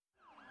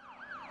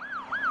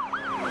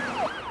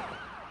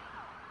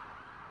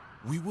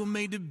We were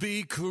made to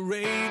be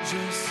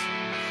courageous.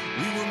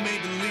 We were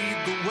made to lead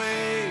the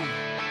way.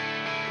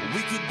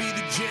 We could be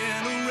the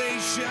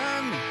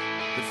generation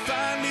that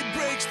finally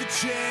breaks the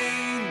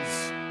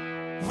chains.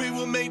 We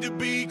were made to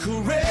be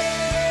courageous.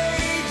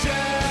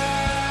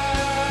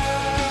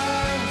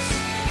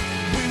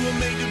 We were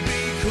made to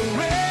be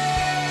courageous.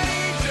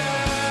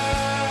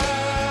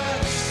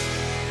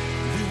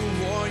 We were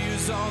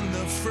warriors on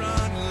the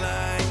front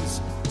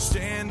lines,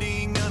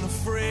 standing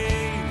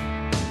unafraid.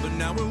 But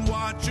now we're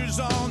watchers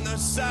on the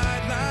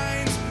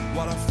sidelines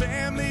while our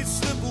families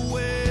slip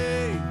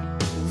away.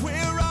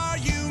 Where are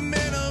you,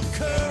 men of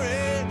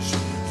courage?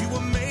 You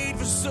were made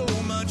for so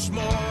much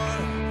more.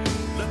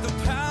 Let the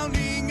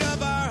pounding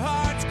of our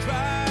hearts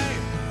cry.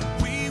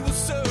 We will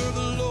serve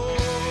the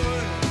Lord.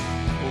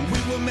 We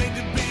were made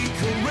to be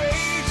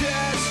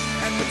courageous,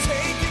 and we're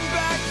taking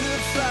back the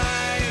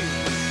fight.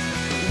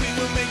 We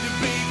were made to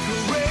be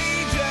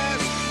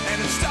courageous,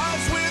 and it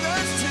starts with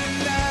us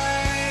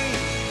tonight.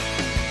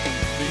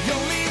 The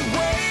only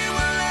way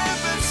we'll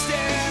ever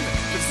stand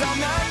is on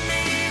our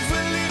knees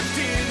with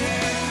lifted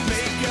hands.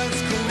 Make us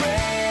courageous.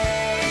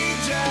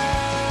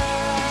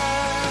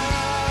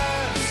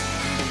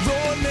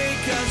 Lord,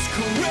 make us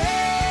courageous.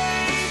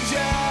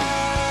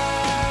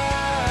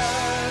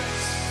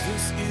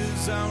 This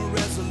is our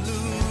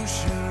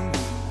resolution,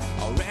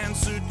 our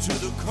answer to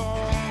the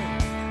call.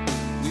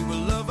 We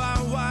will love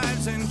our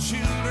wives and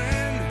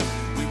children.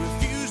 We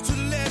refuse to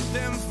let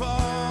them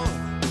fall.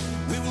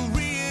 We will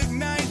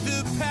reignite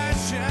the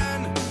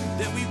passion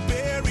that we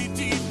bury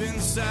deep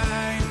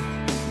inside.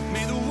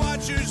 May the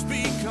watchers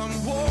become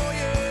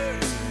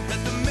warriors.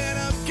 Let the men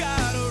of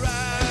God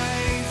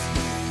arise.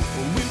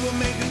 We were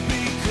made to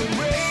be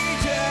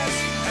courageous,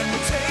 and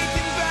we're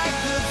taking back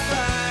the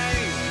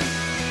fight.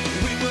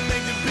 We were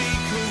made to be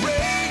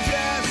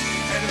courageous,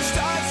 and it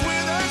starts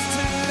with us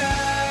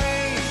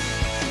tonight.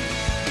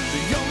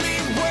 The only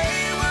way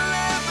we'll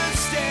ever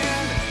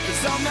stand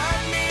is on our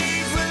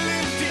knees with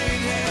lifted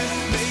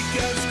hands. Make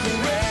us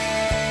courageous.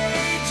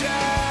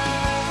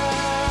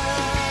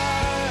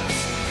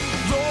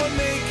 Lord,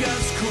 make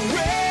us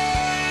courageous.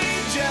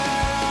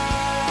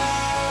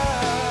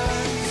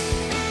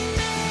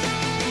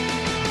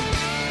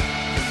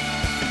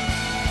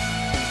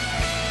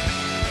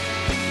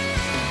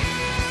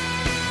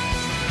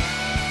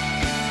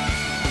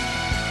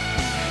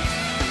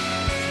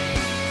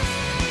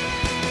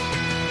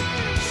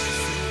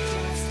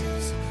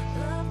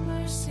 Love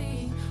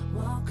mercy,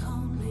 walk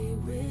humbly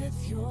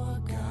with your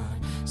God.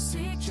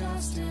 Seek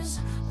justice,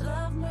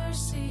 love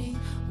mercy,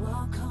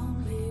 walk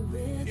humbly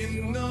with In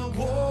your the God.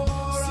 war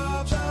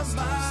of the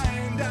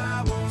mind,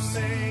 I will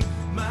make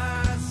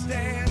my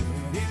stand.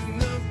 In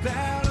the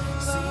battle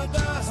of the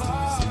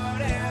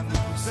heart and the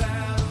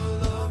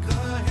battle of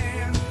the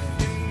hand.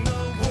 In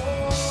the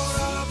war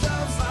of the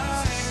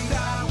mind,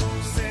 I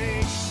will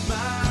make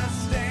my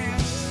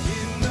stand.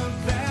 In the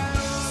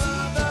battle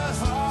of the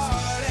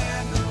heart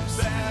and the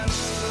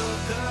battle of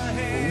the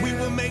hand. We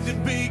were made to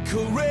be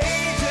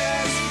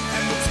courageous,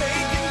 and we're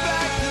taking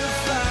back the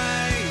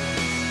fight.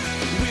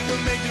 We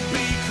were made to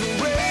be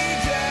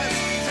courageous,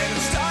 and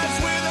it starts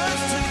with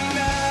us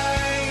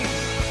tonight.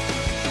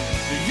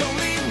 The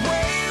only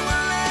way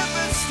we'll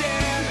ever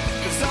stand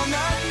is on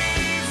our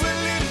knees with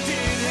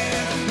lifted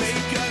hands.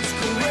 Make us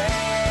courageous.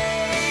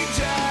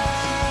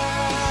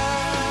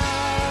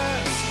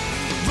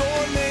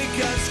 Lord, make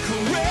us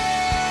courageous.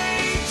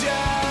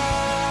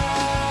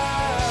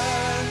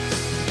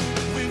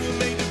 We were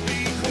made to be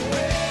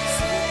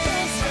courageous.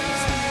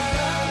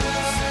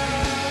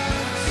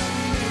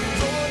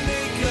 Lord,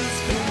 make us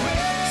courageous.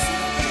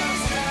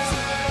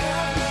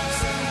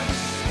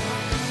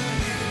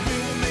 We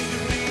were made to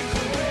be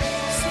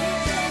courageous.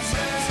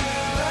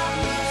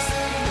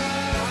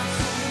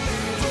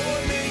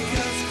 Lord, make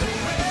us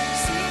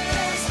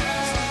courageous.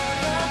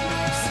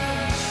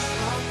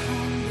 Walk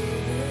humbly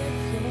with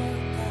your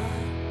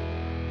God.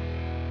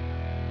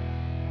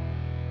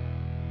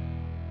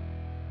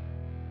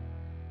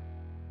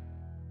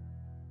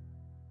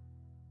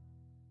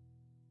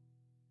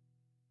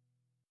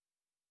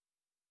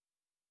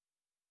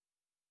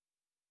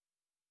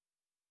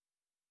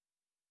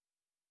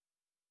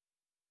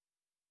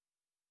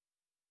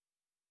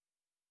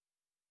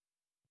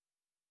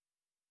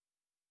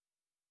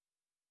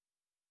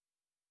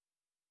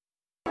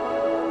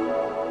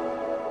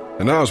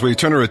 And now, as we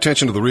turn our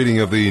attention to the reading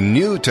of the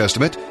New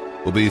Testament,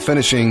 we'll be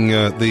finishing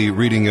the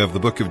reading of the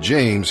book of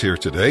James here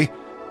today.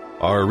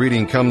 Our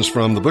reading comes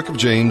from the book of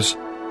James,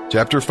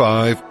 chapter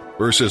 5,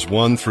 verses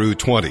 1 through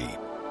 20.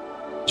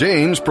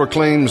 James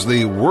proclaims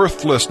the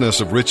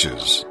worthlessness of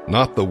riches,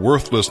 not the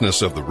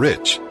worthlessness of the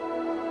rich.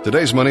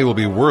 Today's money will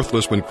be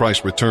worthless when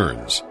Christ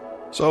returns,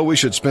 so we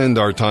should spend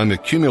our time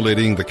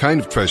accumulating the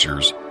kind of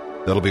treasures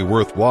that'll be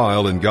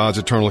worthwhile in God's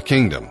eternal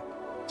kingdom.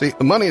 See,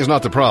 money is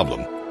not the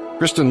problem.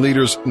 Christian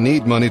leaders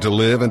need money to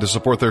live and to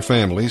support their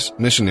families.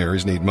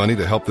 Missionaries need money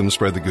to help them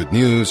spread the good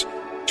news.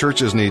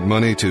 Churches need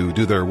money to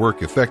do their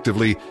work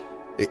effectively.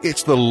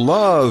 It's the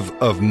love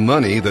of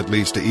money that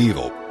leads to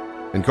evil.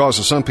 and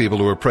causes some people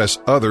to oppress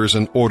others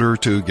in order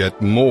to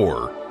get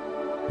more.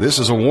 This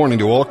is a warning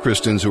to all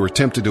Christians who are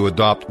tempted to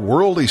adopt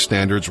worldly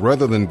standards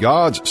rather than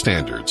God's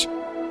standards,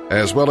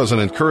 as well as an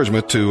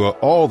encouragement to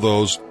all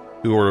those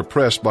who are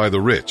oppressed by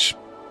the rich.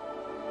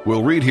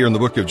 We'll read here in the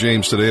book of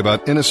James today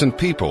about innocent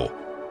people.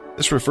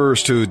 This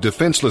refers to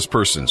defenseless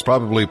persons,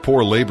 probably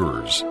poor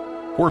laborers.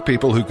 Poor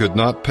people who could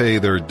not pay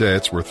their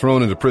debts were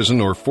thrown into prison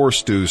or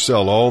forced to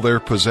sell all their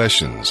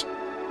possessions.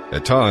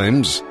 At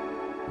times,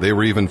 they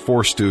were even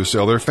forced to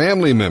sell their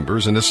family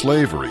members into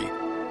slavery.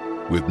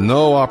 With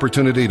no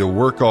opportunity to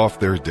work off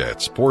their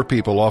debts, poor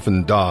people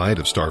often died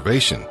of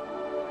starvation.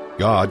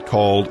 God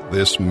called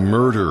this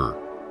murder.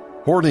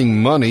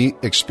 Hoarding money,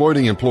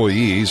 exploiting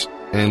employees,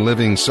 and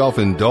living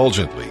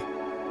self-indulgently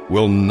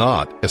will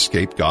not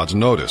escape God's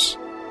notice.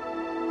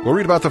 We'll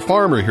read about the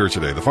farmer here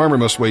today. The farmer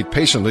must wait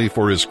patiently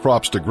for his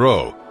crops to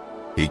grow.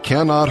 He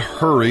cannot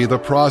hurry the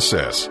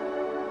process.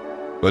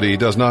 But he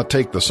does not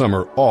take the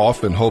summer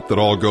off and hope that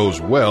all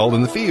goes well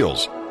in the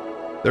fields.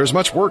 There's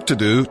much work to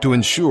do to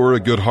ensure a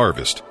good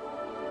harvest.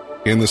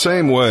 In the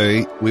same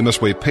way, we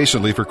must wait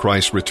patiently for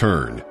Christ's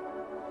return.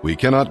 We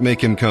cannot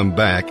make him come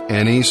back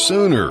any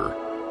sooner.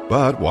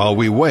 But while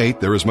we wait,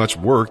 there is much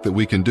work that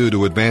we can do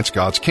to advance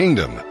God's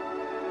kingdom.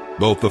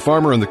 Both the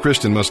farmer and the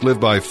Christian must live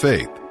by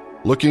faith,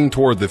 looking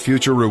toward the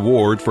future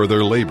reward for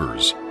their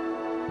labors.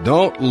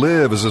 Don't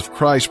live as if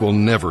Christ will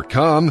never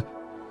come.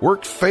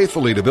 Work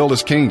faithfully to build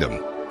his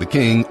kingdom. The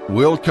king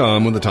will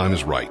come when the time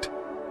is right.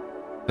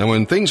 Now,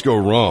 when things go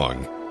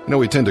wrong,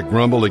 we tend to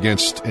grumble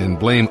against and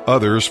blame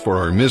others for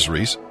our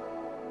miseries.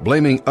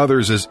 Blaming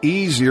others is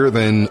easier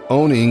than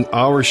owning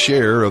our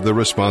share of the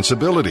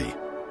responsibility.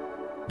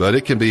 But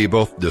it can be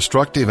both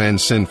destructive and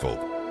sinful.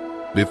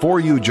 Before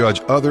you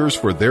judge others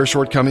for their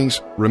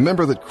shortcomings,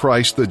 remember that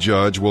Christ the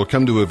judge will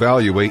come to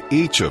evaluate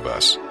each of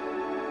us.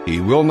 He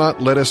will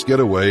not let us get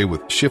away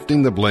with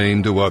shifting the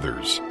blame to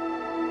others.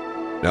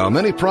 Now,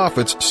 many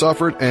prophets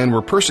suffered and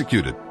were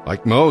persecuted,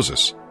 like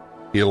Moses,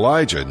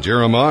 Elijah, and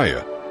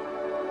Jeremiah.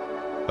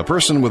 A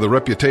person with a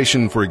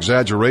reputation for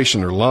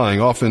exaggeration or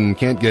lying often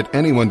can't get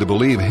anyone to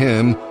believe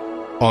him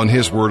on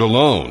his word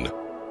alone.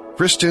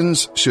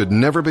 Christians should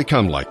never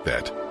become like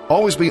that.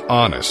 Always be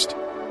honest,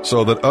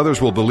 so that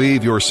others will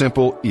believe your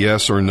simple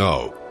yes or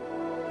no.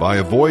 By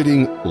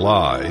avoiding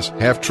lies,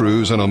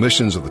 half-truths, and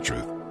omissions of the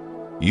truth,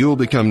 you will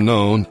become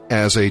known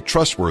as a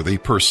trustworthy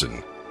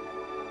person.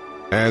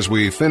 As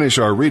we finish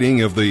our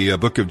reading of the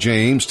book of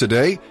James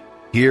today,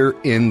 here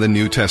in the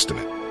New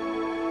Testament.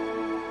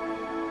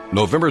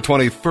 November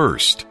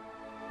 21st,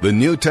 the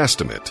New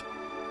Testament,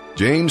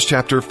 James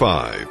chapter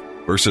 5,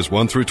 verses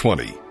 1 through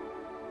 20.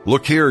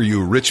 Look here,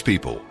 you rich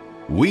people.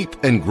 Weep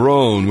and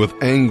groan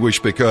with anguish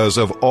because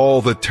of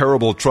all the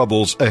terrible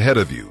troubles ahead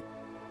of you.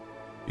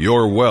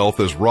 Your wealth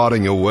is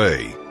rotting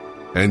away,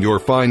 and your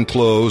fine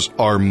clothes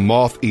are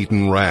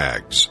moth-eaten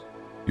rags.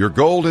 Your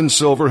gold and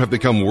silver have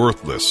become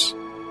worthless.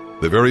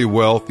 The very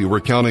wealth you were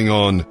counting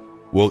on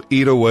will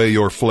eat away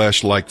your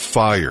flesh like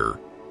fire.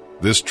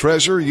 This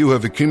treasure you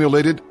have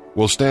accumulated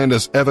will stand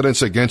as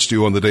evidence against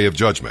you on the day of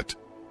judgment.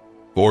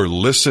 For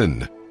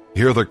listen,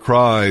 hear the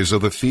cries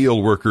of the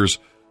field workers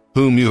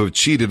whom you have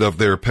cheated of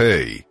their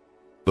pay.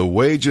 The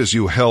wages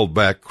you held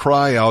back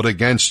cry out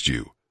against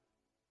you.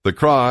 The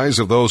cries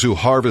of those who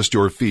harvest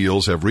your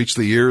fields have reached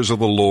the ears of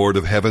the Lord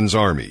of heaven's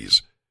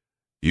armies.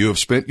 You have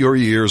spent your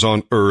years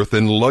on earth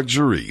in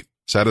luxury,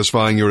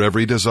 satisfying your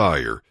every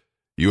desire.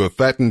 You have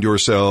fattened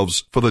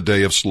yourselves for the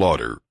day of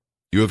slaughter.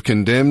 You have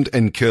condemned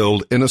and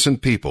killed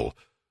innocent people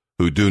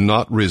who do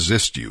not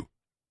resist you.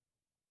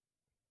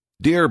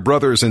 Dear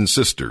brothers and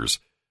sisters,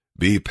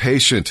 be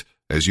patient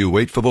as you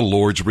wait for the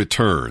Lord's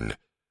return.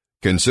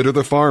 Consider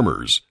the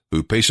farmers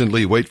who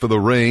patiently wait for the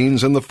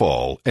rains in the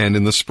fall and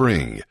in the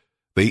spring.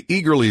 They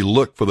eagerly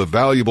look for the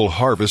valuable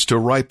harvest to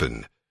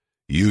ripen.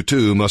 You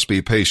too must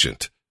be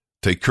patient.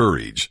 Take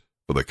courage,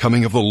 for the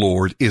coming of the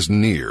Lord is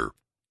near.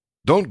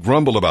 Don't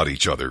grumble about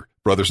each other,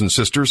 brothers and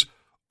sisters,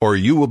 or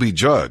you will be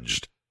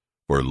judged.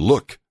 For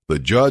look, the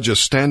judge is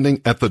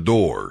standing at the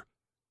door.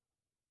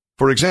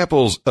 For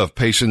examples of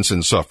patience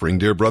and suffering,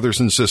 dear brothers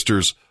and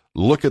sisters,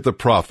 look at the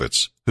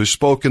prophets who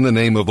spoke in the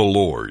name of the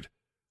Lord.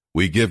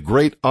 We give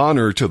great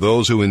honor to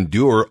those who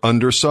endure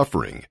under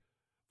suffering.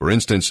 For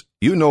instance,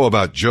 you know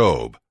about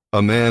Job,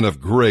 a man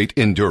of great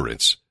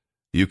endurance.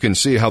 You can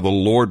see how the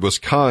Lord was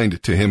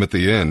kind to him at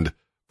the end,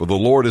 for the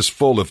Lord is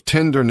full of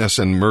tenderness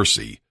and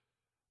mercy.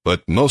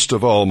 But most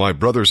of all, my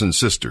brothers and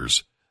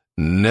sisters,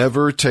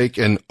 never take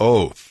an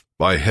oath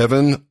by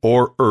heaven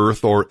or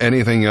earth or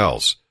anything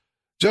else.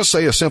 Just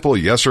say a simple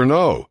yes or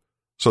no,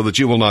 so that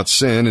you will not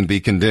sin and be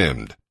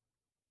condemned.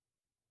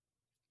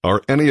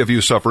 Are any of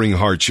you suffering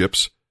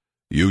hardships?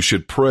 You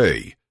should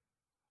pray.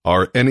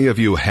 Are any of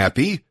you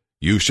happy?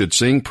 You should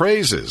sing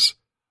praises.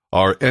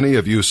 Are any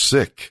of you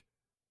sick?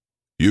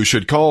 You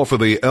should call for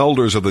the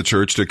elders of the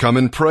church to come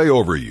and pray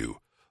over you,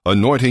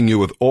 anointing you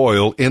with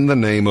oil in the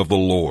name of the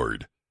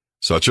Lord.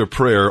 Such a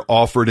prayer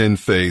offered in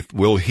faith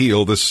will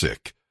heal the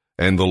sick,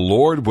 and the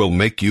Lord will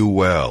make you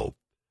well.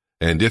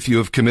 And if you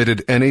have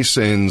committed any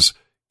sins,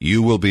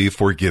 you will be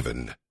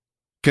forgiven.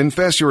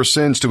 Confess your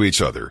sins to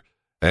each other,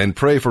 and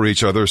pray for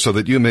each other so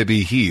that you may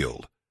be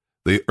healed.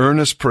 The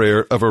earnest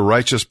prayer of a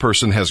righteous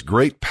person has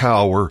great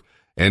power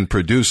and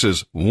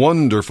produces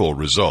wonderful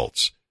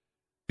results.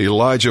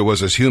 Elijah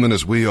was as human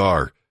as we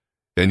are,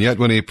 and yet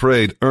when he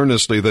prayed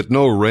earnestly that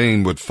no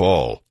rain would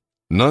fall,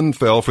 none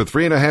fell for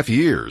 3.5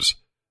 years.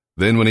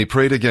 Then when he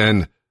prayed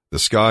again, the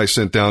sky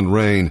sent down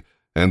rain,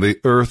 and the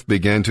earth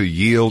began to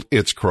yield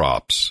its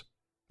crops.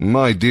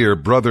 My dear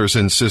brothers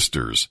and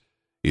sisters,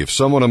 if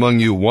someone among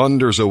you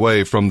wanders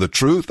away from the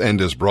truth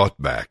and is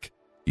brought back,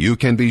 you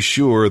can be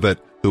sure that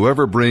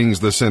whoever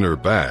brings the sinner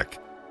back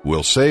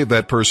will save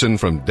that person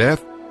from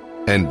death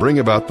and bring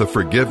about the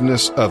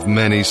forgiveness of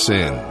many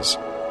sins.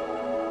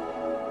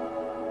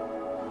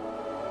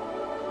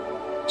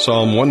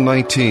 Psalm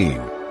 119,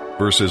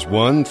 verses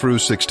 1 through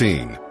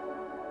 16.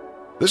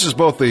 This is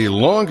both the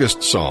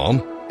longest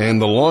psalm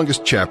and the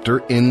longest chapter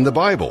in the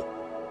Bible.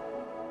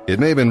 It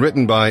may have been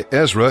written by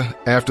Ezra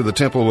after the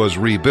temple was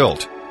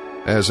rebuilt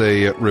as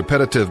a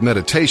repetitive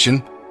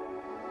meditation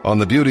on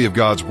the beauty of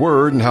God's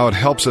Word and how it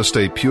helps us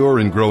stay pure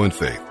and grow in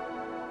faith.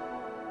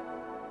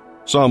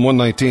 Psalm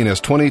 119 has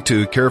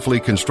 22 carefully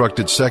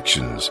constructed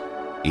sections,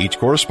 each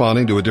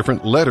corresponding to a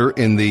different letter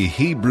in the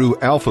Hebrew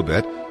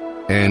alphabet,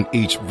 and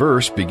each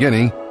verse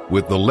beginning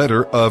with the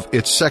letter of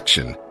its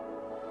section.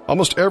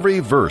 Almost every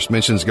verse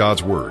mentions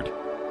God's Word.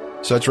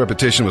 Such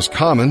repetition was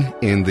common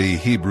in the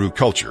Hebrew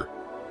culture.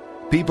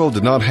 People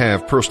did not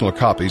have personal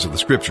copies of the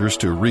Scriptures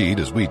to read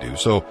as we do,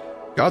 so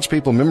God's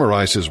people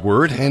memorized His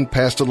Word and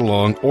passed it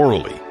along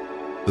orally.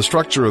 The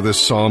structure of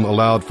this psalm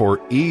allowed for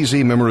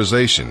easy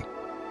memorization.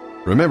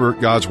 Remember,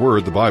 God's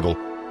Word, the Bible,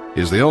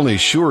 is the only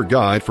sure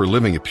guide for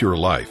living a pure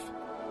life.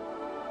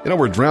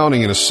 We're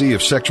drowning in a sea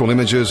of sexual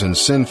images and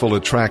sinful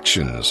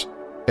attractions.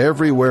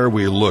 Everywhere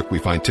we look, we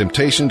find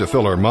temptation to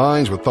fill our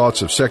minds with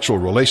thoughts of sexual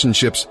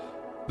relationships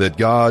that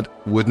God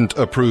wouldn't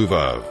approve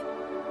of.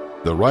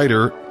 The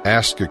writer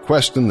asks a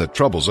question that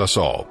troubles us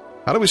all.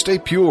 How do we stay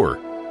pure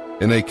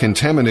in a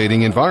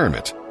contaminating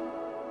environment?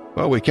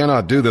 Well, we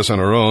cannot do this on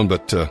our own,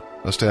 but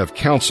must have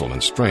counsel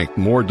and strength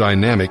more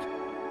dynamic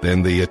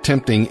than the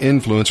tempting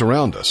influence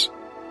around us.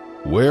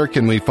 Where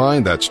can we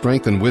find that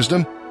strength and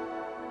wisdom?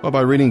 Well,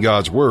 by reading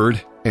God's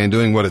Word and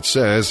doing what it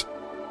says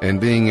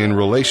and being in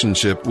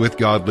relationship with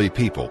godly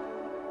people.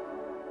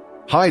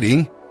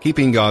 Hiding,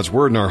 keeping God's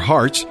Word in our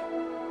hearts,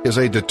 is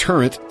a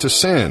deterrent to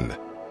sin.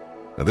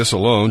 Now, this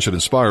alone should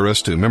inspire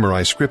us to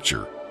memorize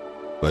Scripture,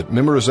 but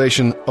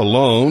memorization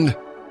alone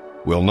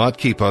will not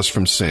keep us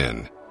from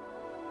sin.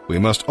 We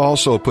must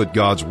also put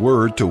God's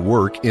Word to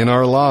work in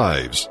our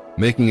lives,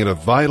 making it a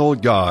vital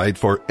guide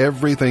for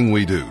everything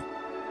we do.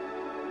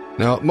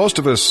 Now, most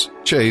of us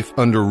chafe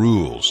under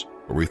rules,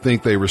 or we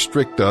think they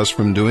restrict us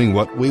from doing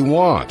what we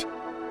want.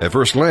 At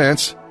first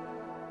glance,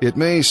 it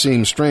may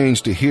seem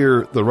strange to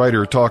hear the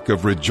writer talk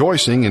of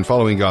rejoicing in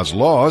following God's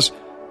laws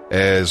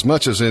as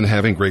much as in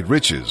having great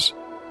riches.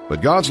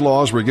 But God's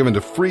laws were given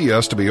to free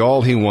us to be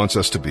all He wants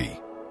us to be.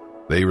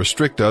 They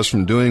restrict us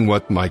from doing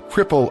what might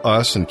cripple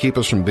us and keep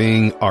us from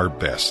being our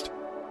best.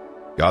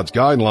 God's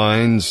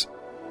guidelines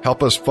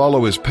help us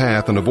follow His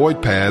path and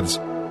avoid paths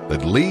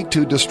that lead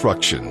to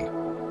destruction.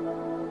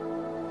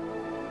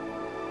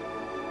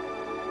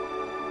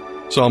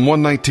 Psalm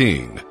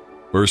 119,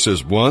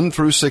 verses 1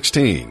 through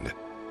 16.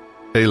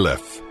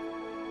 Aleph.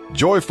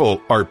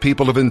 Joyful are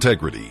people of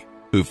integrity,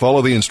 who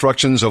follow the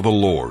instructions of the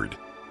Lord.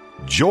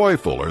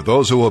 Joyful are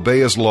those who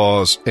obey His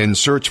laws and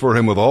search for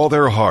Him with all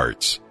their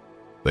hearts.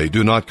 They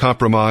do not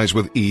compromise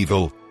with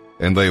evil,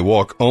 and they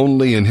walk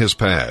only in His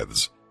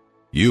paths.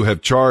 You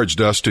have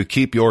charged us to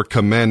keep your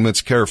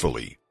commandments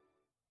carefully.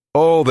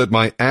 Oh, that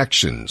my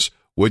actions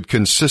would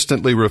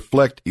consistently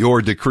reflect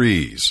your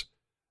decrees.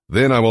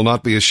 Then I will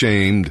not be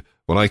ashamed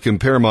when I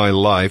compare my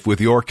life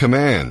with your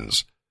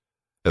commands.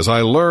 As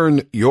I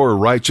learn your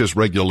righteous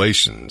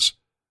regulations,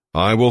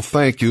 I will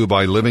thank you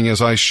by living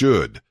as I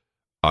should.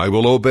 I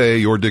will obey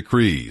your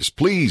decrees.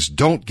 Please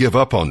don't give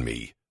up on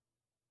me.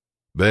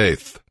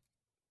 Beth.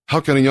 How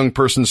can a young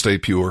person stay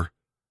pure?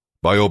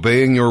 By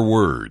obeying your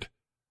word.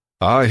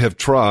 I have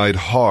tried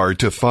hard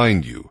to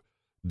find you.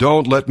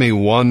 Don't let me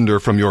wander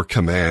from your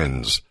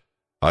commands.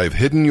 I've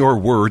hidden your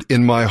word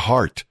in my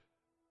heart,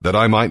 that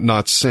I might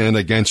not sin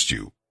against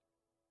you.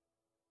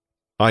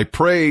 I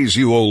praise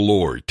you, O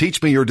Lord.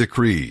 Teach me your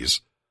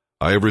decrees.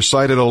 I have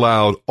recited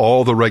aloud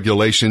all the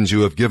regulations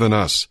you have given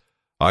us.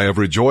 I have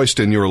rejoiced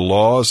in your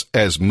laws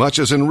as much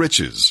as in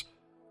riches.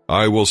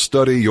 I will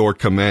study your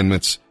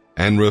commandments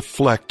and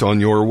reflect on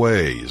your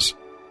ways.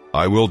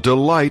 I will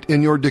delight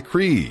in your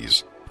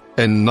decrees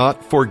and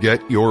not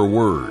forget your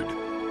word.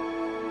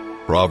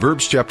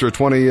 Proverbs chapter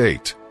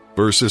 28,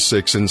 verses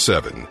 6 and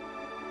 7.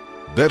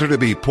 Better to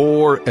be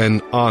poor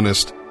and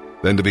honest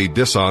than to be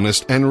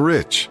dishonest and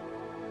rich.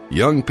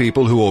 Young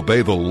people who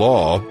obey the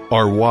law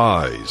are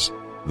wise.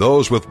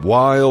 Those with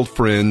wild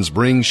friends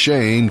bring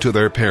shame to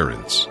their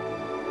parents.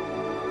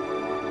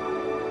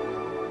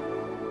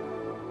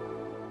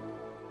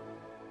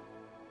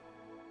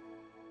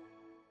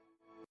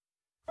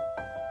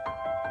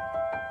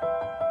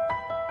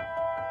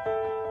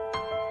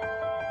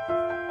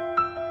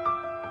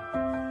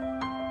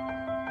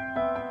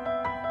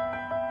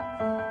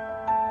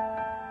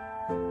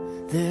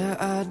 There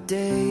are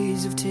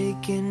days of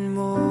taking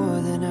more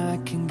than I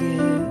can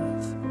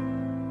give,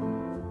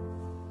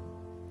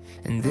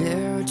 and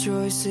there are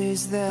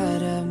choices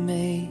that I've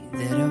made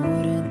that I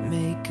wouldn't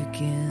make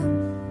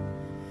again.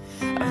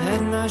 I've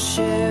had my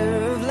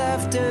share of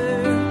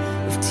laughter,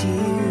 of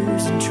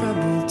tears and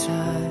troubled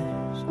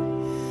times.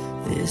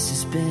 This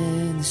has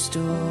been the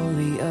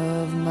story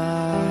of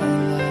my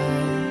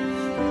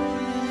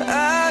life.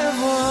 I've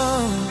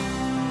won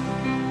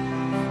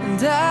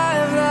and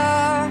I've lost.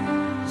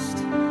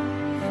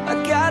 I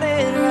got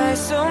it right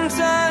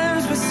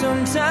sometimes, but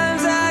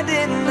sometimes I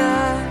did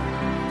not.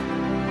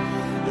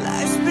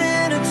 Life's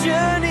been a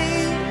journey.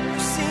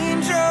 I've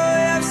seen joy,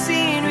 I've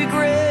seen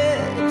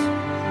regret.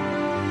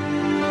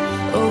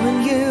 Oh,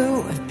 and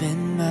you have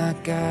been my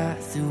God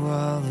through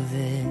all of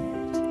it.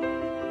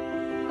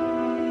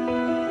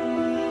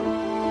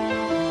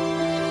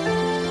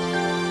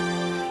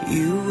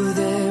 You were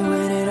there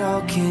when it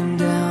all came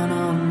down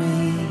on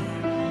me,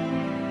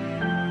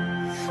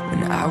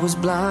 when I was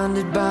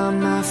blinded by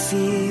my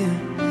fear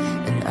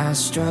and I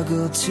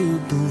struggled to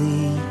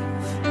believe.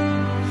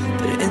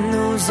 But in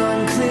those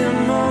unclear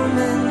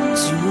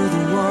moments, you were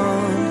the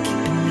one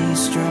keeping me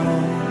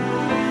strong.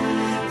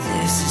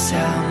 This is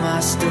how my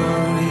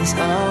story's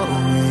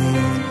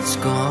always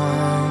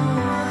gone.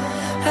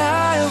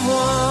 I've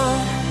won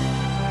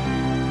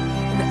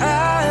and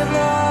I've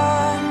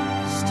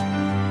lost.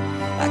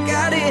 I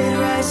got it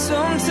right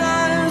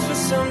sometimes, but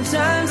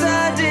sometimes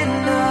I did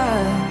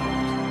not.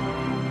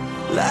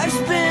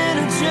 Life's been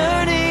a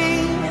journey.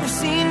 I've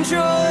seen joy,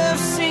 I've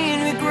seen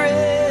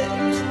regret.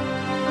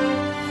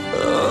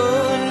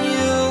 Oh, and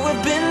you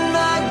have been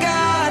my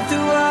God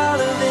through all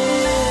of it.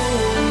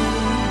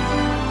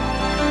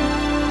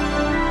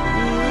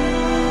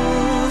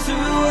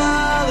 Through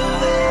all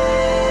of it.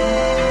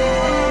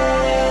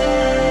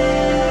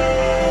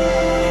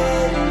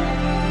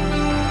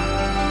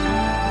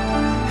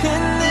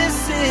 And this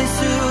is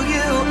who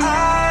you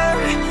are.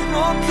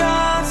 More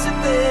constant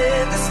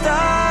than the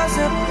stars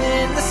up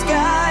in the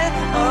sky.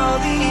 All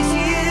these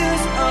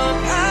years of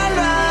my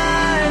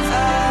life,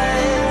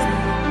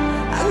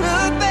 I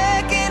look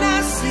back and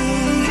I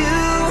see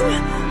you.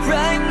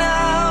 Right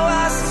now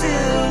I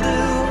still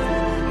do,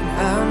 and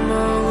I'm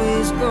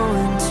always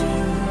going to.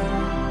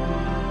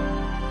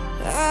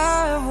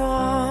 I've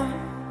won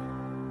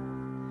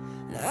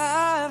and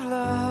I've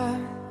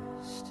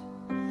lost.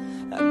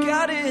 I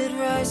got it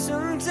right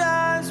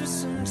sometimes, but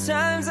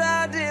sometimes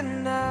I did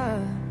not.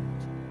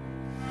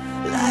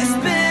 Life's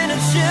been a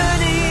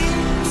journey.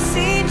 I've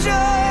seen joy,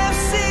 I've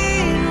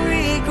seen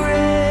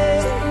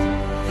regret.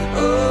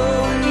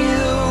 Oh, and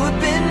you have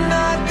been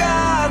my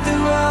God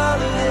through all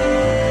of it.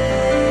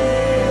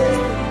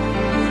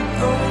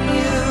 Oh, and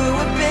you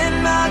have been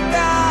my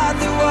God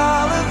through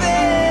all of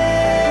it.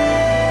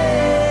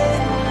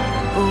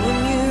 Oh,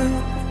 and you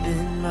have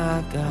been my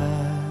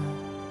God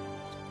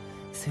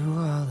through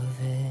all of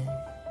it.